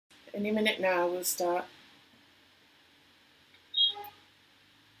Any minute now we'll start.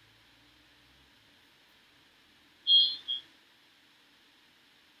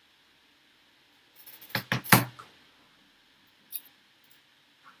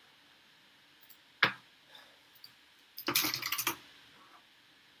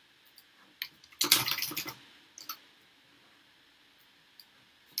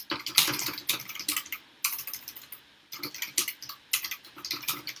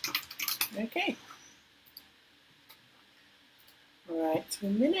 Okay. All right,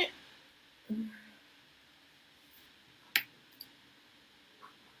 1 minute.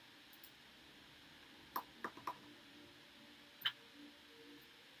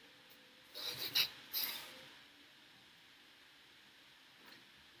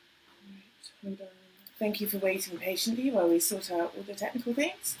 Hold on. Thank you for waiting patiently while we sort out all the technical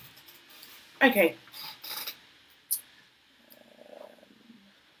things. Okay.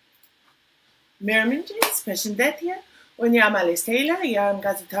 Mirëmëngjes, përshëndetje. Unë jam Alistela, jam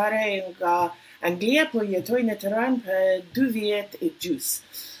gazetare nga Anglia, po jetoj në Tiranë për 2 vjet e gjys.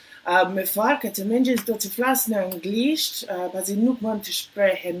 Më farë këtë mëngjes do të flas në anglisht, pasi nuk mund të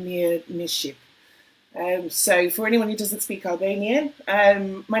shprehem mirë në shqip. So for anyone who doesn't speak Albanian,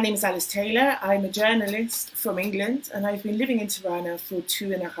 my name is Alice Taylor. I'm a journalist from England and I've been living in Tirana for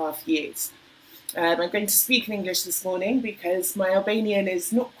 2.5 years. I'm going to speak in English this morning because my Albanian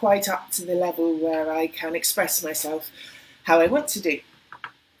is not quite up to the level where I can express myself how I want to do.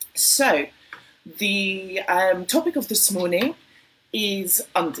 So the topic of this morning is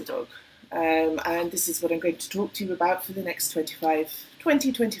Underdog. And this is what I'm going to talk to you about for the next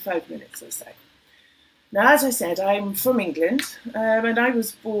 20-25 minutes or so. Now, as I said, I'm from England, and I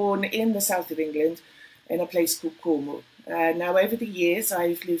was born in the south of England in a place called Cornwall. Now, over the years,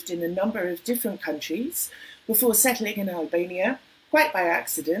 I've lived in a number of different countries before settling in Albania, quite by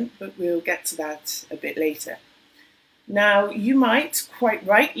accident, but we'll get to that a bit later. Now, you might quite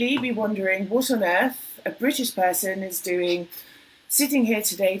rightly be wondering what on earth a British person is doing sitting here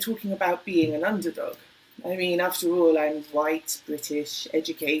today talking about being an underdog. I mean, after all, I'm white, British,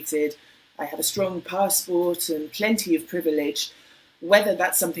 educated, I have a strong passport and plenty of privilege. Whether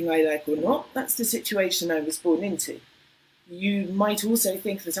that's something I like or not, that's the situation I was born into. You might also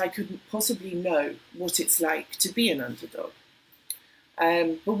think that I couldn't possibly know what it's like to be an underdog.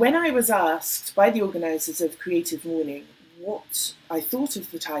 But when I was asked by the organisers of Creative Morning what I thought of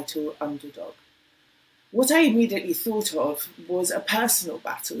the title Underdog, what I immediately thought of was a personal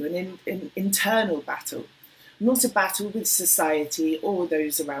battle, an internal battle, not a battle with society or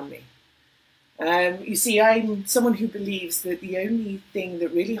those around me. You see, I'm someone who believes that the only thing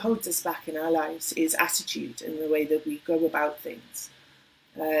that really holds us back in our lives is attitude and the way that we go about things.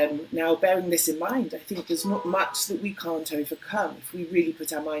 Now, bearing this in mind, I think there's not much that we can't overcome if we really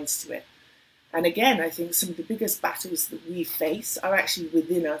put our minds to it. And again, I think some of the biggest battles that we face are actually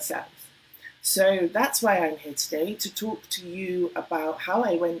within ourselves. So that's why I'm here today, to talk to you about how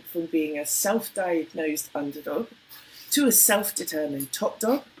I went from being a self-diagnosed underdog to a self-determined top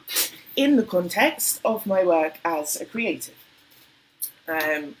dog, in the context of my work as a creative.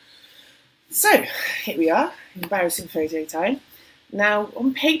 So here we are, embarrassing photo time. Now,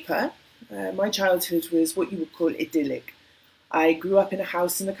 on paper, my childhood was what you would call idyllic. I grew up in a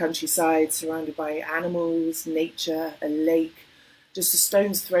house in the countryside, surrounded by animals, nature, a lake, just a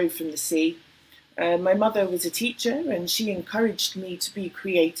stone's throw from the sea. My mother was a teacher and she encouraged me to be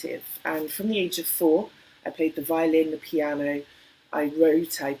creative. And from the age of 4, I played the violin, the piano, I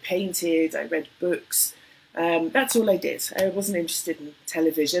wrote, I painted, I read books. That's all I did. I wasn't interested in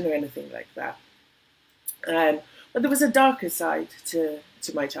television or anything like that. But there was a darker side to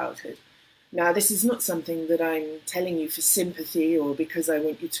my childhood. Now, this is not something that I'm telling you for sympathy or because I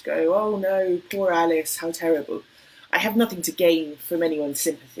want you to go, oh no, poor Alice, how terrible. I have nothing to gain from anyone's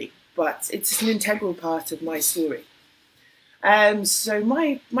sympathy, but it's an integral part of my story. So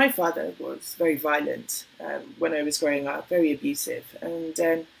my father was very violent when I was growing up, very abusive.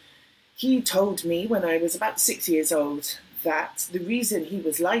 And he told me when I was about 6 years old that the reason he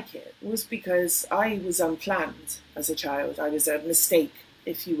was like it was because I was unplanned as a child. I was a mistake,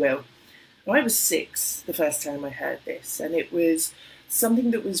 if you will. And I was 6 the first time I heard this, and it was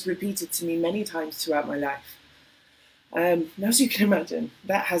something that was repeated to me many times throughout my life. Now, as you can imagine,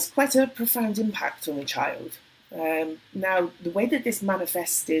 that has quite a profound impact on a child. Now, the way that this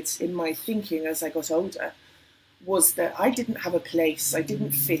manifested in my thinking as I got older was that I didn't have a place, I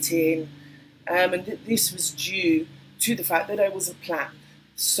didn't fit in, and that this was due to the fact that I wasn't planned.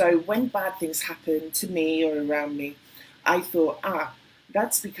 So when bad things happened to me or around me, I thought,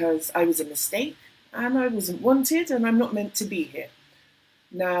 that's because I was a mistake and I wasn't wanted and I'm not meant to be here.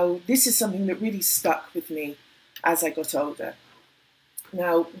 Now, this is something that really stuck with me as I got older.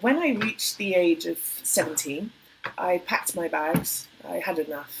 Now, when I reached the age of 17, I packed my bags. I had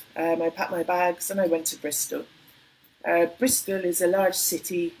enough. I packed my bags and I went to Bristol. Bristol is a large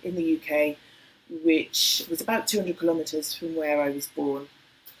city in the UK, which was about 200 kilometres from where I was born.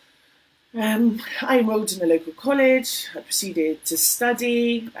 I enrolled in a local college. I proceeded to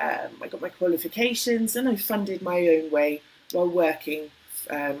study. I got my qualifications and I funded my own way while working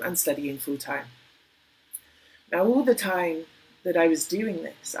and studying full time. Now, all the time that I was doing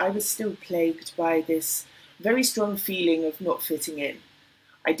this, I was still plagued by this very strong feeling of not fitting in.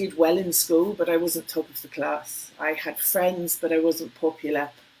 I did well in school, but I wasn't top of the class. I had friends, but I wasn't popular.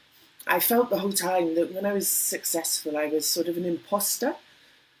 I felt the whole time that when I was successful, I was sort of an imposter,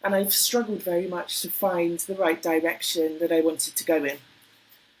 and I've struggled very much to find the right direction that I wanted to go in.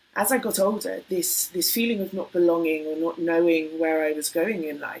 As I got older, this feeling of not belonging or not knowing where I was going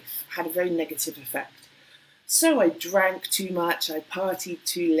in life had a very negative effect. So I drank too much, I partied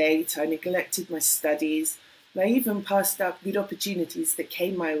too late, I neglected my studies, and I even passed up good opportunities that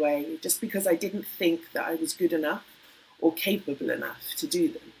came my way just because I didn't think that I was good enough or capable enough to do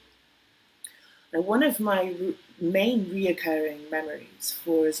them. Now, one of my main reoccurring memories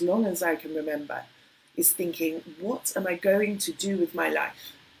for as long as I can remember is thinking, what am I going to do with my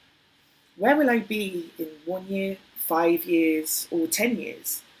life? Where will I be in 1 year, 5 years, or 10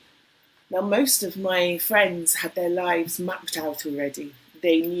 years? Now, most of my friends had their lives mapped out already.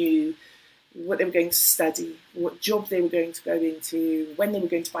 They knew what they were going to study, what job they were going to go into, when they were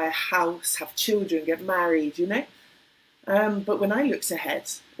going to buy a house, have children, get married, you know. But when I looked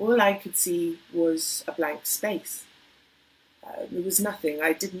ahead, all I could see was a blank space. There was nothing.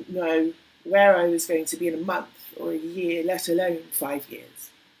 I didn't know where I was going to be in a month or a year, let alone 5 years.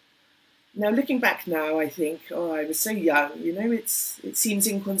 Now, looking back now, I think, oh, I was so young, you know, it seems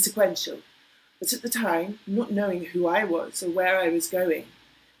inconsequential. But at the time, not knowing who I was or where I was going,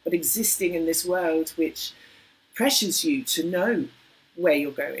 but existing in this world which pressures you to know where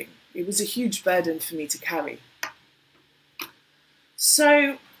you're going, it was a huge burden for me to carry.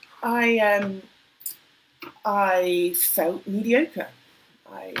 So I felt mediocre.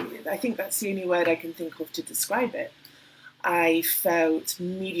 I think that's the only word I can think of to describe it. I felt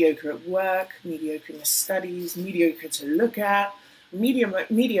mediocre at work, mediocre in the studies, mediocre to look at,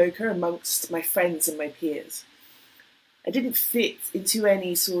 mediocre amongst my friends and my peers. I didn't fit into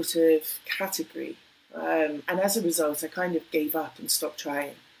any sort of category, and as a result, I kind of gave up and stopped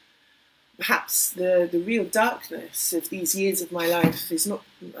trying. Perhaps the real darkness of these years of my life is not,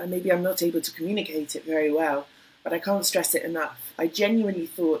 maybe I'm not able to communicate it very well, but I can't stress it enough. I genuinely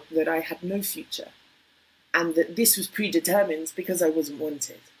thought that I had no future, and that this was predetermined because I wasn't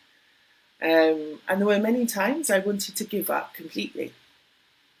wanted. And there were many times I wanted to give up completely.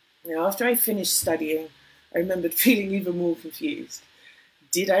 Now, after I finished studying, I remembered feeling even more confused.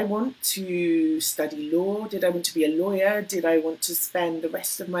 Did I want to study law? Did I want to be a lawyer? Did I want to spend the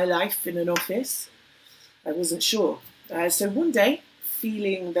rest of my life in an office? I wasn't sure. So one day,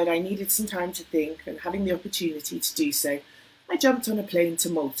 feeling that I needed some time to think and having the opportunity to do so, I jumped on a plane to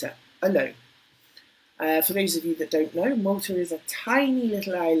Malta, alone. For those of you that don't know, Malta is a tiny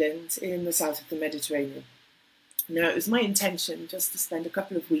little island in the south of the Mediterranean. Now, it was my intention just to spend a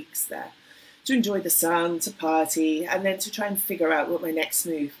couple of weeks there, to enjoy the sun, to party, and then to try and figure out what my next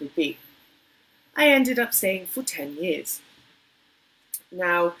move would be. I ended up staying for 10 years.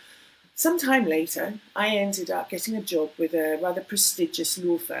 Now, some time later, I ended up getting a job with a rather prestigious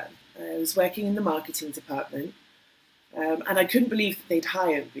law firm. I was working in the marketing department. And I couldn't believe that they'd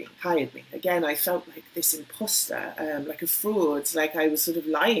hired me. Again, I felt like this imposter, like a fraud, like I was sort of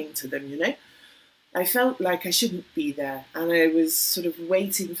lying to them, you know. I felt like I shouldn't be there, and I was sort of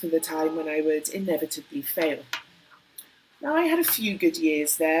waiting for the time when I would inevitably fail. Now, I had a few good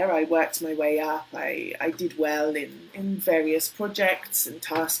years there. I worked my way up. I did well in various projects and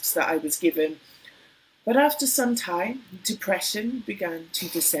tasks that I was given. But after some time, depression began to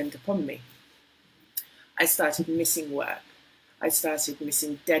descend upon me. I started missing work. I started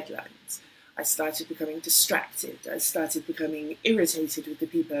missing deadlines. I started becoming distracted. I started becoming irritated with the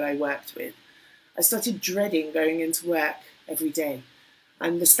people I worked with. I started dreading going into work every day.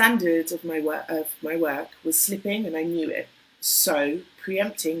 And the standard of my work was slipping, and I knew it. So,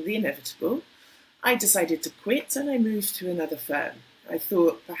 preempting the inevitable, I decided to quit and I moved to another firm. I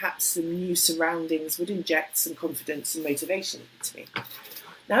thought perhaps some new surroundings would inject some confidence and motivation into me.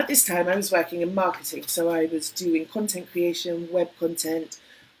 Now, at this time, I was working in marketing, so I was doing content creation, web content,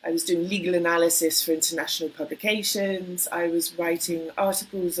 I was doing legal analysis for international publications, I was writing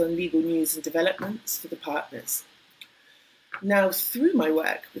articles on legal news and developments for the partners. Now, through my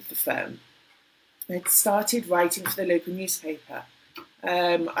work with the firm, I'd started writing for the local newspaper.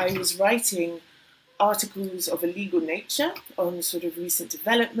 I was writing articles of a legal nature on sort of recent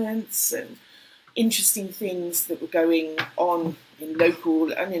developments and interesting things that were going on in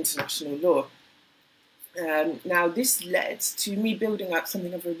local and international law. Now, this led to me building up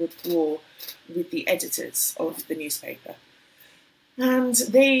something of a rapport with the editors of the newspaper. And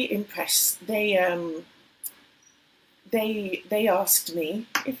they asked me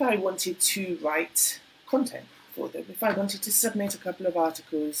if I wanted to write content for them, if I wanted to submit a couple of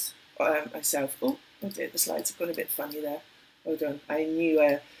articles myself. Oh dear, the slides have gone a bit funny there. Hold on, I knew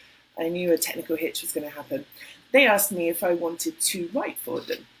a technical hitch was going to happen. They asked me if I wanted to write for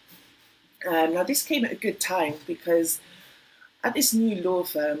them. Now, this came at a good time because at this new law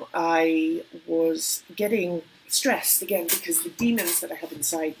firm, I was getting stressed again because the demons that I had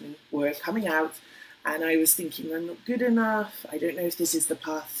inside me were coming out, and I was thinking, I'm not good enough. I don't know if this is the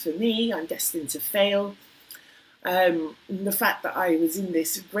path for me. I'm destined to fail. The fact that I was in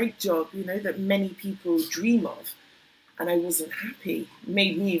this great job, you know, that many people dream of, and I wasn't happy,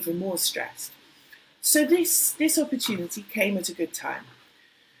 made me even more stressed. So this opportunity came at a good time.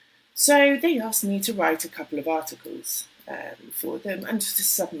 So they asked me to write a couple of articles for them and to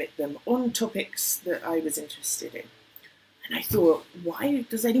submit them on topics that I was interested in. And I thought, why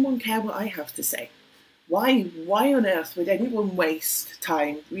does anyone care what I have to say? Why on earth would anyone waste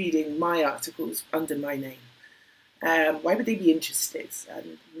time reading my articles under my name? Why would they be interested?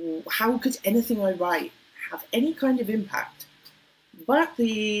 How could anything I write have any kind of impact? But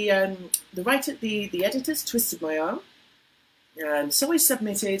the editors twisted my arm. So I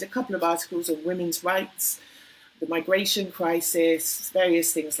submitted a couple of articles on women's rights, the migration crisis,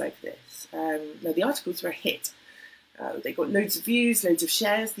 various things like this. Now, the articles were a hit. They got loads of views, loads of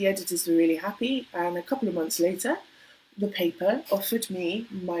shares. The editors were really happy. And a couple of months later, the paper offered me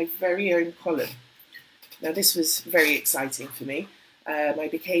my very own column. Now, this was very exciting for me. I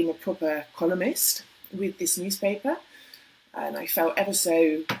became a proper columnist with this newspaper, and I felt ever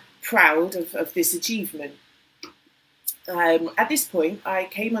so proud of this achievement. At this point, I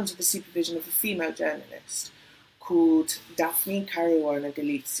came under the supervision of a female journalist called Daphne Caruana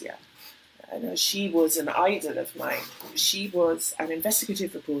Galizia. She was an idol of mine. She was an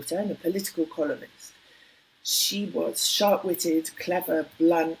investigative reporter and a political columnist. She was sharp-witted, clever,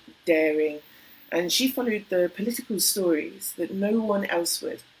 blunt, daring, and she followed the political stories that no one else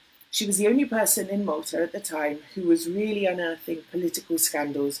would. She was the only person in Malta at the time who was really unearthing political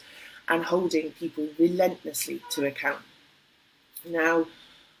scandals and holding people relentlessly to account. Now,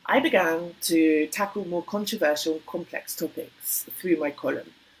 I began to tackle more controversial and complex topics through my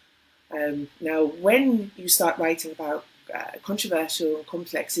column. Now, when you start writing about controversial and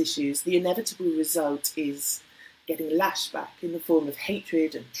complex issues, the inevitable result is getting lashed back in the form of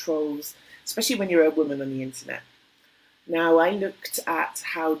hatred and trolls, especially when you're a woman on the internet. Now, I looked at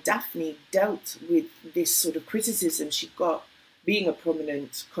how Daphne dealt with this sort of criticism she got being a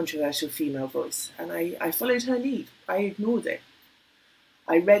prominent, controversial female voice, and I followed her lead. I ignored it.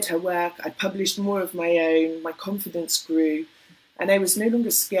 I read her work, I published more of my own, my confidence grew, and I was no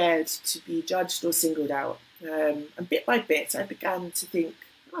longer scared to be judged or singled out. And bit by bit, I began to think,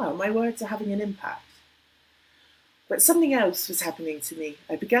 oh, my words are having an impact. But something else was happening to me.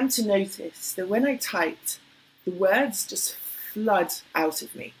 I began to notice that when I typed, the words just flood out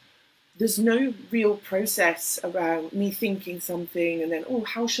of me. There's no real process around me thinking something and then, oh,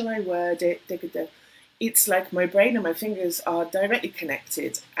 how shall I word it? It's like my brain and my fingers are directly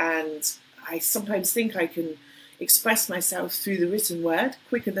connected, and I sometimes think I can express myself through the written word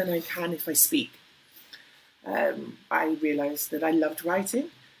quicker than I can if I speak. I realised that I loved writing,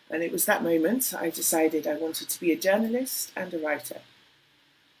 and it was that moment I decided I wanted to be a journalist and a writer.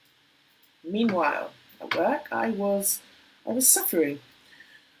 Meanwhile, at work, I was suffering.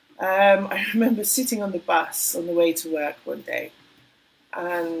 I remember sitting on the bus on the way to work one day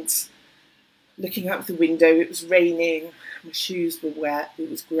and looking out the window. It was raining, my shoes were wet,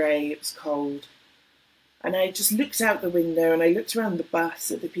 it was grey, it was cold. And I just looked out the window and I looked around the bus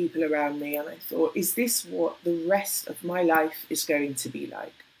at the people around me, and I thought, is this what the rest of my life is going to be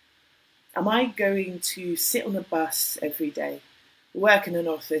like? Am I going to sit on a bus every day, work in an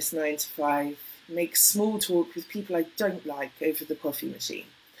office 9 to 5, make small talk with people I don't like over the coffee machine?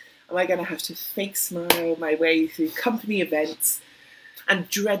 Am I going to have to fake smile my way through company events and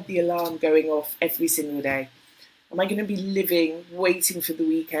dread the alarm going off every single day? Am I going to be living, waiting for the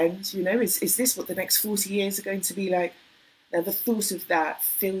weekend? You know, is this what the next 40 years are going to be like? Now, the thought of that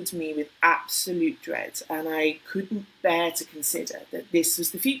filled me with absolute dread, and I couldn't bear to consider that this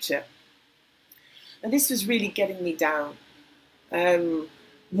was the future. And this was really getting me down.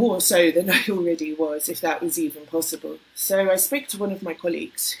 more so than I already was, if that was even possible. So I spoke to one of my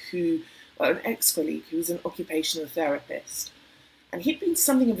colleagues, an ex-colleague who was an occupational therapist, and he'd been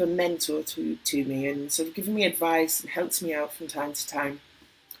something of a mentor to me and sort of given me advice and helped me out from time to time.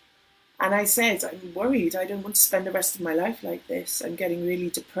 And I said, I'm worried. I don't want to spend the rest of my life like this. I'm getting really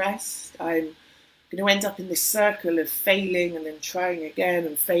depressed. I'm going to end up in this circle of failing and then trying again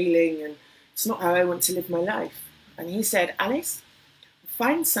and failing, and it's not how I want to live my life. And he said, Alice,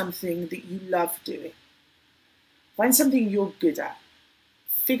 find something that you love doing. Find something you're good at.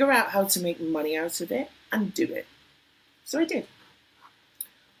 Figure out how to make money out of it and do it. So I did.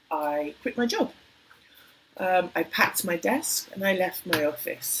 I quit my job. I packed my desk and I left my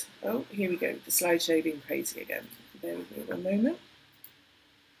office. Oh, here we go. The slideshow being crazy again. Bear with me one moment.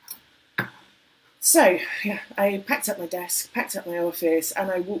 So, yeah, I packed up my desk, packed up my office, and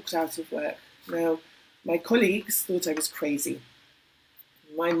I walked out of work. Now, my colleagues thought I was crazy.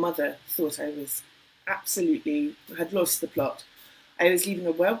 My mother thought I was had lost the plot. I was leaving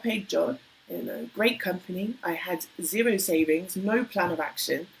a well-paid job in a great company. I had zero savings, no plan of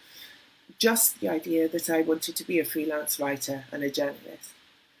action, just the idea that I wanted to be a freelance writer and a journalist.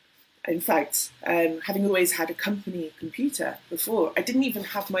 In fact, having always had a company computer before, I didn't even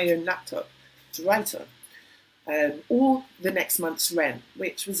have my own laptop to write on, or the next month's rent,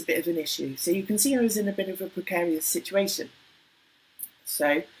 which was a bit of an issue. So you can see I was in a bit of a precarious situation.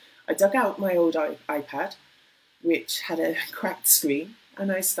 So I dug out my old iPad, which had a cracked screen,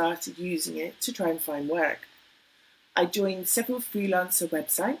 and I started using it to try and find work. I joined several freelancer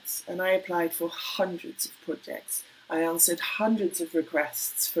websites and I applied for hundreds of projects. I answered hundreds of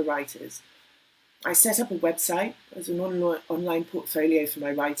requests for writers. I set up a website as an online portfolio for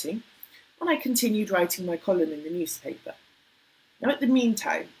my writing, and I continued writing my column in the newspaper. Now, at the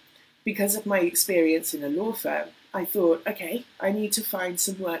meantime, because of my experience in a law firm, I thought, okay, I need to find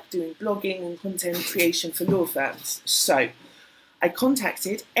some work doing blogging and content creation for law firms. So I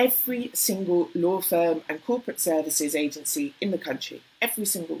contacted every single law firm and corporate services agency in the country, every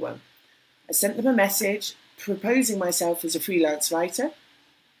single one. I sent them a message proposing myself as a freelance writer.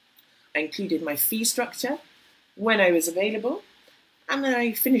 I included my fee structure, when I was available, and then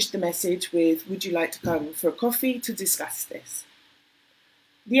I finished the message with, would you like to come for a coffee to discuss this?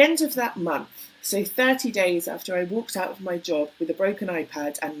 The end of that month, so 30 days after I walked out of my job with a broken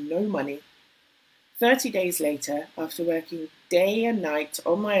iPad and no money, 30 days later, after working day and night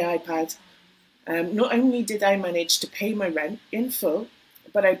on my iPad, not only did I manage to pay my rent in full,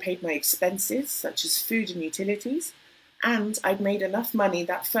 but I paid my expenses, such as food and utilities, and I'd made enough money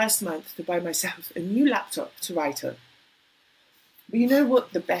that first month to buy myself a new laptop to write on. But you know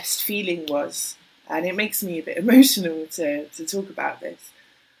what the best feeling was? And it makes me a bit emotional to talk about this.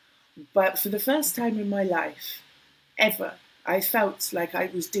 But for the first time in my life, ever, I felt like I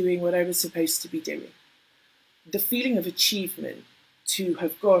was doing what I was supposed to be doing. The feeling of achievement to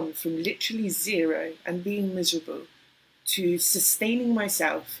have gone from literally zero and being miserable to sustaining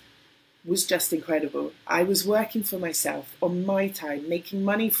myself was just incredible. I was working for myself on my time, making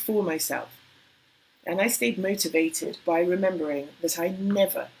money for myself. And I stayed motivated by remembering that I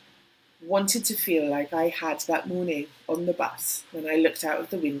never wanted to feel like I had that morning on the bus when I looked out of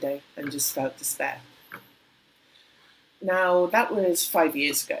the window and just felt despair. Now, that was 5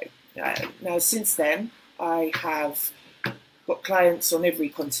 years ago. Now, since then, I have got clients on every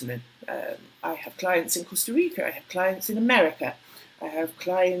continent. I have clients in Costa Rica, I have clients in America, I have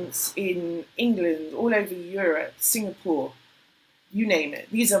clients in England, all over Europe, Singapore, you name it.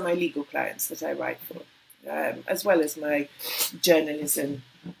 These are my legal clients that I write for, as well as my journalism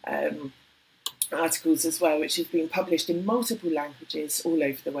articles as well, which have been published in multiple languages all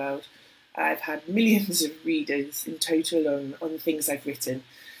over the world. I've had millions of readers in total on things I've written,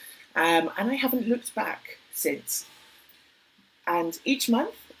 and I haven't looked back since. And each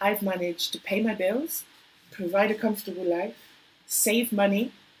month I've managed to pay my bills, provide a comfortable life, save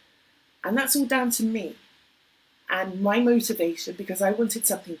money, and that's all down to me and my motivation because I wanted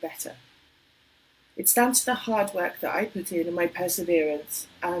something better. It's down to the hard work that I put in and my perseverance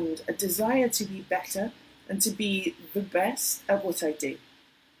and a desire to be better and to be the best at what I do.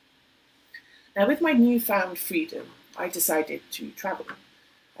 Now, with my newfound freedom, I decided to travel.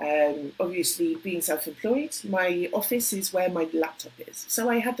 Obviously, being self-employed, my office is where my laptop is, so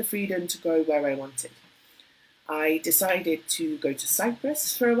I had the freedom to go where I wanted. I decided to go to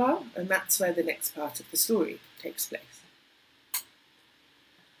Cyprus for a while, and that's where the next part of the story takes place.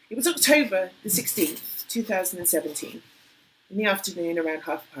 It was October the 16th, 2017, in the afternoon around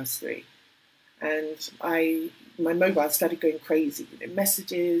 3:30, and my mobile started going crazy,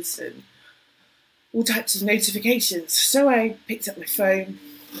 messages and all types of notifications. So I picked up my phone,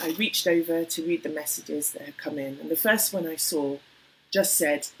 I reached over to read the messages that had come in, and the first one I saw just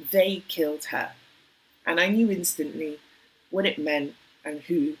said, "They killed her." And I knew instantly what it meant and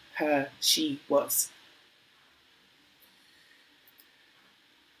who she was.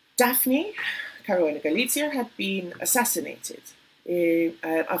 Daphne Caruana Galizia had been assassinated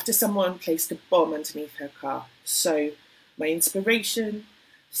after someone placed a bomb underneath her car. So my inspiration,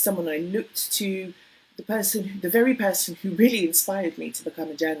 someone I looked to, the very person who really inspired me to become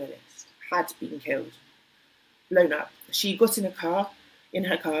a journalist, had been killed, blown up. She got in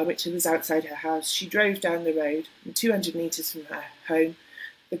her car, which was outside her house. She drove down the road, and 200 meters from her home,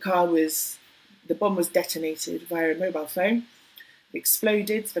 the bomb was detonated via a mobile phone. It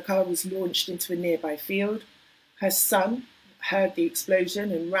exploded. The car was launched into a nearby field. Her son heard the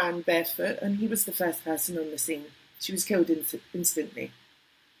explosion and ran barefoot, and he was the first person on the scene. She was killed instantly.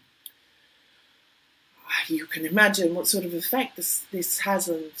 You can imagine what sort of effect this has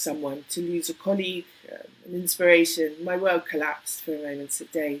on someone, to lose a colleague, an inspiration. My world collapsed for moments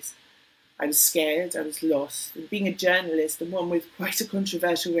of days. I was scared, I was lost, and being a journalist and one with quite a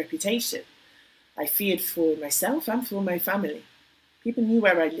controversial reputation, I feared for myself and for my family. People knew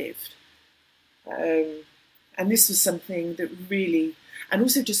where I lived. And this was something that really, and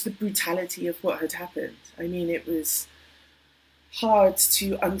also just the brutality of what had happened. I mean, it was hard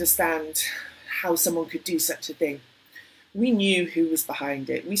to understand how someone could do such a thing. We knew who was behind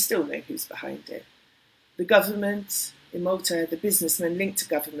it. We still know who's behind it. The government in Malta, the businessmen linked to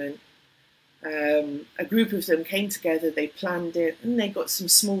government, a group of them came together, they planned it, and they got some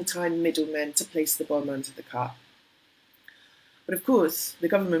small-time middlemen to place the bomb under the car. But of course, the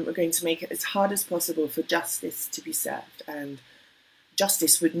government were going to make it as hard as possible for justice to be served, and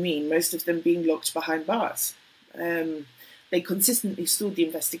justice would mean most of them being locked behind bars. They consistently stalled the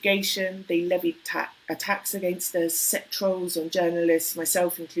investigation, they levied attacks against us, set trolls on journalists,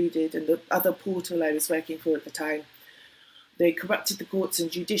 myself included, and the other portal I was working for at the time. They corrupted the courts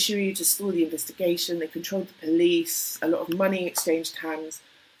and judiciary to stall the investigation, they controlled the police, a lot of money exchanged hands,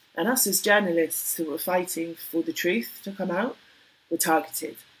 and us as journalists who were fighting for the truth to come out were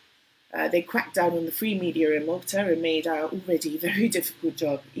targeted. They cracked down on the free media in Malta and made our already very difficult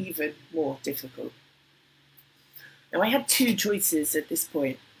job even more difficult. Now, I had two choices at this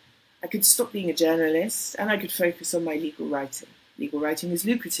point. I could stop being a journalist and I could focus on my legal writing. Legal writing is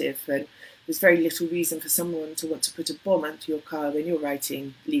lucrative, and there's very little reason for someone to want to put a bomb under your car when you're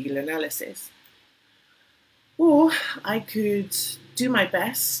writing legal analysis. Or I could do my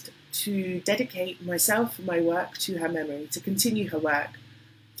best to dedicate myself and my work to her memory, to continue her work,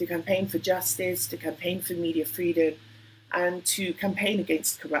 to campaign for justice, to campaign for media freedom, and to campaign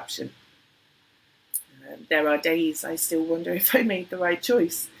against corruption. There are days I still wonder if I made the right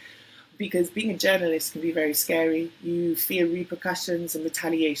choice, because being a journalist can be very scary. You fear repercussions and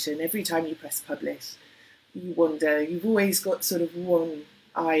retaliation every time you press publish. You wonder, you've always got sort of one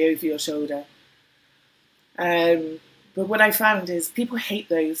eye over your shoulder. But what I found is people hate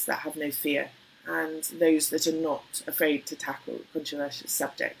those that have no fear and those that are not afraid to tackle controversial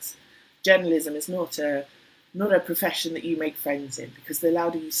subjects. Journalism is not a profession that you make friends in, because the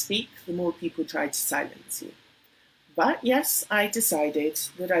louder you speak, the more people try to silence you. But yes, I decided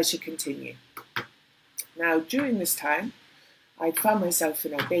that I should continue. Now, during this time, I'd found myself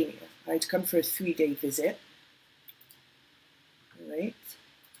in Albania. I'd come for a 3-day visit. Right.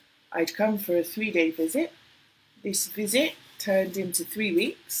 I'd come for a 3-day visit. This visit turned into 3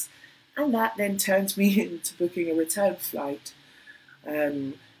 weeks, and that then turned me into booking a return flight.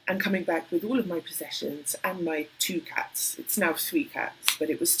 And coming back with all of my possessions and my 2 cats. It's now 3 cats, but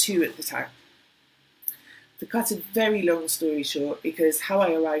it was 2 at the time. To cut a very long story short, because how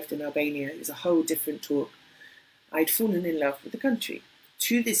I arrived in Albania is a whole different talk, I'd fallen in love with the country.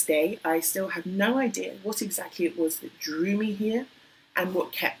 To this day, I still have no idea what exactly it was that drew me here and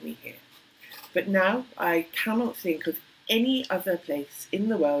what kept me here. But now I cannot think of any other place in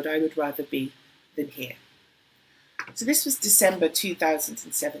the world I would rather be than here. So this was December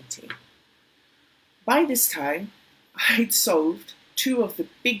 2017. By this time, I'd solved 2 of the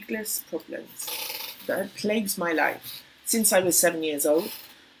biggest problems that had plagued my life since I was 7 years old,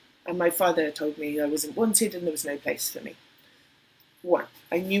 and my father had told me I wasn't wanted and there was no place for me. 1,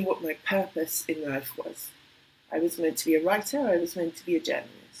 I knew what my purpose in life was. I was meant to be a writer, I was meant to be a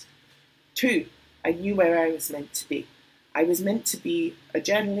journalist. 2, I knew where I was meant to be. I was meant to be a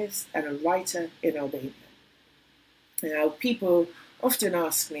journalist and a writer in Albania. Now, people often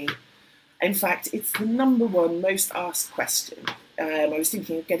ask me, in fact, it's the #1 most asked question. I was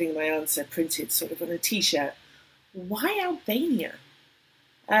thinking of getting my answer printed sort of on a t-shirt. Why Albania?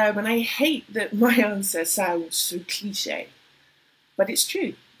 And I hate that my answer sounds so cliche, but it's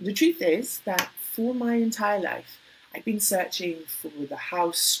true. The truth is that for my entire life, I've been searching for the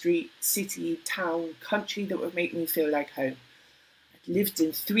house, street, city, town, country that would make me feel like home. I'd lived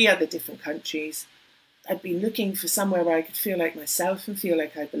in 3 other different countries. I'd been looking for somewhere where I could feel like myself and feel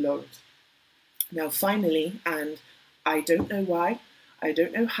like I belonged. Now, finally, and I don't know why, I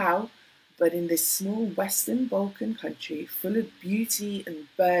don't know how, but in this small Western Balkan country full of beauty and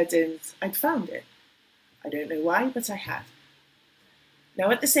burdens, I'd found it. I don't know why, but I had.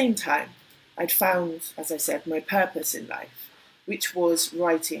 Now, at the same time, I'd found, as I said, my purpose in life, which was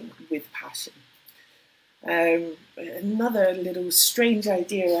writing with passion. Another little strange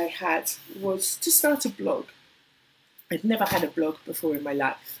idea I had was to start a blog. I'd never had a blog before in my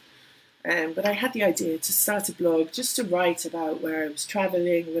life, but I had the idea to start a blog just to write about where I was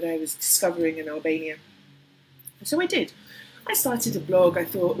traveling, what I was discovering in Albania. So I did. I started a blog. I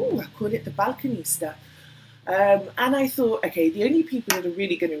thought, oh, I'll call it the Balkanista. And I thought, okay, the only people that are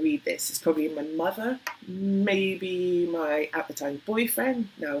really going to read this is probably my mother, maybe my, at the time, boyfriend,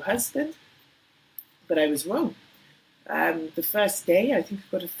 now husband. But I was wrong. The first day, I think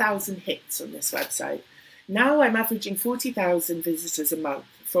I got 1,000 hits on this website. Now I'm averaging 40,000 visitors a month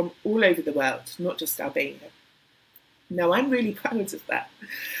from all over the world, not just Albania. Now I'm really proud of that.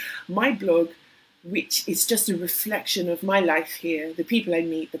 My blog, which is just a reflection of my life here, the people I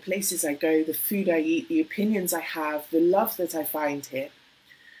meet, the places I go, the food I eat, the opinions I have, the love that I find here.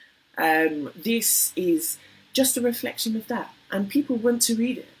 This is just a reflection of that, and people want to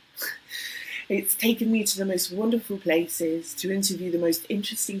read it. It's taken me to the most wonderful places, to interview the most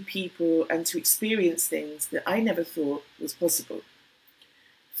interesting people, and to experience things that I never thought was possible.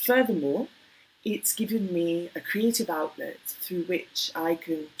 Furthermore, it's given me a creative outlet through which I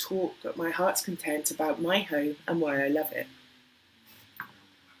can talk at my heart's content about my home and why I love it.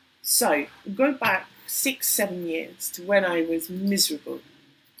 So, go back 6-7 years to when I was miserable,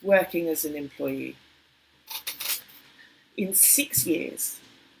 working as an employee. In 6 years,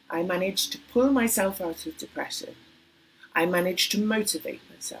 I managed to pull myself out of depression. I managed to motivate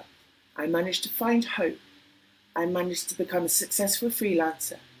myself. I managed to find hope. I managed to become a successful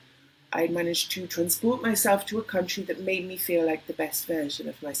freelancer. I managed to transport myself to a country that made me feel like the best version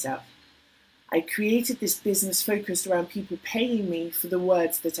of myself. I created this business focused around people paying me for the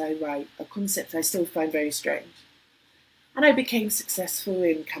words that I write, a concept I still find very strange. And I became successful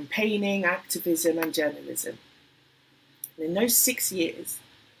in campaigning, activism, and journalism. And in those 6 years,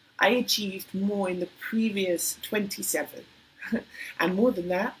 I achieved more in the previous 27. And more than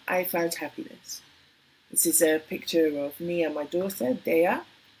that, I found happiness. This is a picture of me and my daughter, Dea,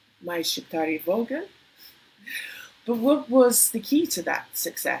 my Shqiptari vogël. But what was the key to that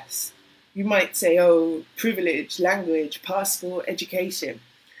success? You might say, oh, privilege, language, passport, education.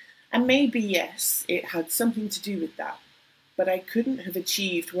 And maybe, yes, it had something to do with that. But I couldn't have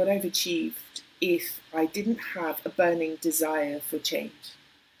achieved what I've achieved if I didn't have a burning desire for change.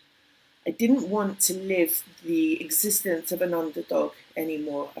 I didn't want to live the existence of an underdog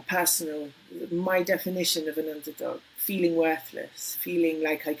anymore, my definition of an underdog, feeling worthless, feeling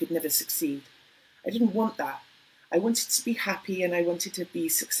like I could never succeed. I didn't want that. I wanted to be happy and I wanted to be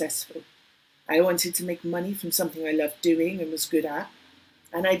successful. I wanted to make money from something I loved doing and was good at,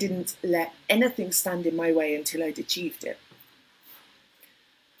 and I didn't let anything stand in my way until I'd achieved it.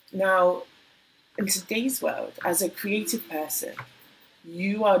 Now, in today's world, as a creative person,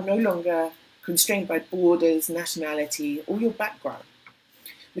 you are no longer constrained by borders, nationality, or your background.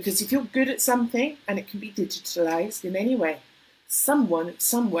 Because if you're good at something and it can be digitalized in any way, someone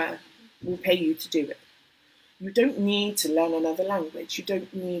somewhere will pay you to do it. You don't need to learn another language. You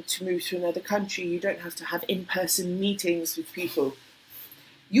don't need to move to another country. You don't have to have in-person meetings with people.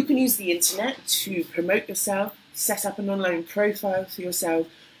 You can use the internet to promote yourself, set up an online profile for yourself,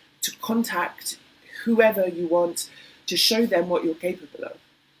 to contact whoever you want, to show them what you're capable of.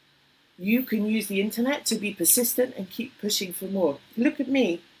 You can use the internet to be persistent and keep pushing for more. Look at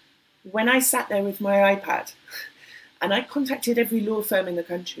me. When I sat there with my iPad and I contacted every law firm in the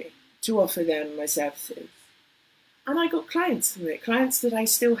country to offer them my services, and I got clients from it, clients that I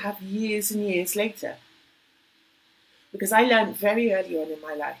still have years and years later. Because I learned very early on in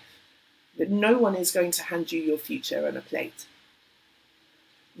my life that no one is going to hand you your future on a plate.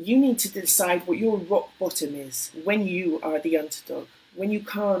 You need to decide what your rock bottom is when you are the underdog, when you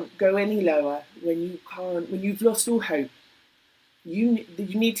can't go any lower, when you've lost all hope. You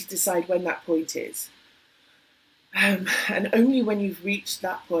need to decide when that point is. And only when you've reached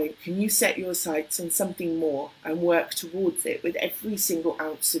that point can you set your sights on something more and work towards it with every single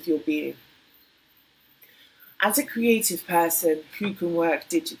ounce of your being. As a creative person who can work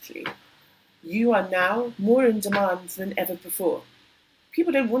digitally, you are now more in demand than ever before.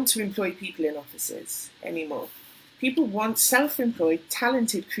 People don't want to employ people in offices anymore. People want self-employed,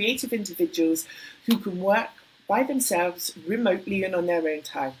 talented, creative individuals who can work by themselves remotely and on their own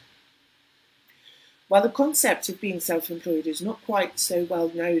time. While the concept of being self-employed is not quite so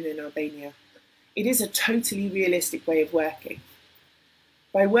well known in Albania, it is a totally realistic way of working.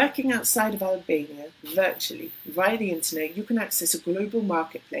 By working outside of Albania, virtually, via the internet, you can access a global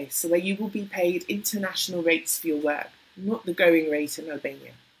marketplace where you will be paid international rates for your work, not the going rate in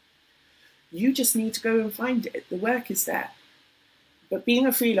Albania. You just need to go and find it. The work is there. But being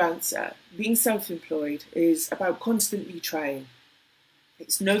a freelancer, being self-employed, is about constantly trying.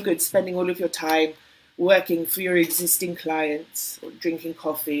 It's no good spending all of your time working for your existing clients or drinking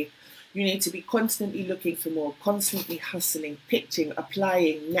coffee. You need to be constantly looking for more, constantly hustling, pitching,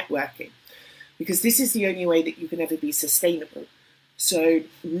 applying, networking, because this is the only way that you can ever be sustainable. So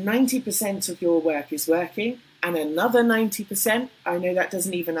 90% of your work is working, and another 90%, I know that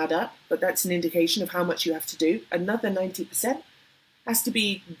doesn't even add up, but that's an indication of how much you have to do. Another 90% has to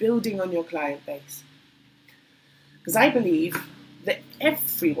be building on your client base. Because I believe that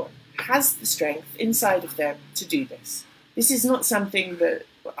everyone has the strength inside of them to do this. This is not something that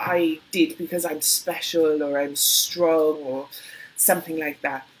I did because I'm special or I'm strong or something like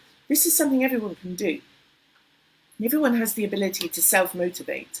that. This is something everyone can do. Everyone has the ability to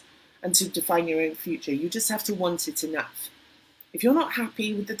self-motivate and to define your own future. You just have to want it enough. If you're not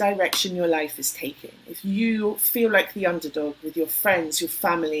happy with the direction your life is taking, if you feel like the underdog with your friends, your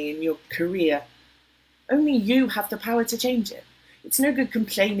family, and your career, only you have the power to change it. It's no good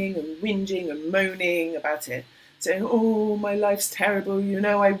complaining and whinging and moaning about it, saying, oh, my life's terrible, you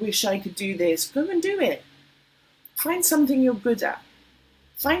know, I wish I could do this. Go and do it. Find something you're good at.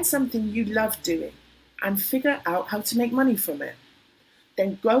 Find something you love doing and figure out how to make money from it.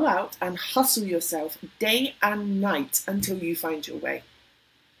 Then go out and hustle yourself day and night until you find your way.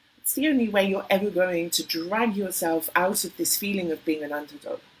 It's the only way you're ever going to drag yourself out of this feeling of being an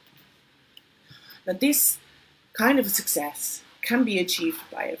underdog. Now, this kind of success can be achieved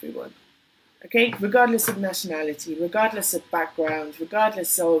by everyone. Okay, regardless of nationality, regardless of background,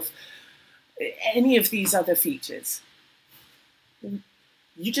 regardless of any of these other features.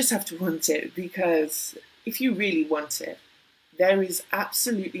 You just have to want it, because if you really want it, there is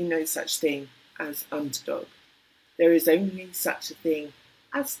absolutely no such thing as underdog. There is only such a thing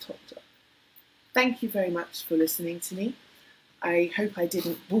as top dog. Thank you very much for listening to me. I hope I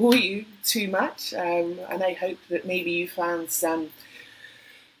didn't bore you too much, and I hope that maybe you found some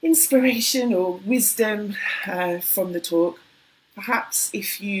inspiration or wisdom from the talk. Perhaps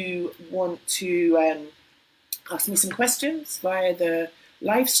if you want to ask me some questions via the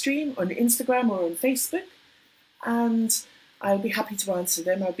live stream on Instagram or on Facebook, and I'll be happy to answer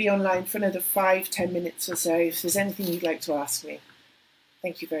them. I'll be online for another 5-10 minutes or so if there's anything you'd like to ask me.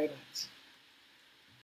 Thank you very much.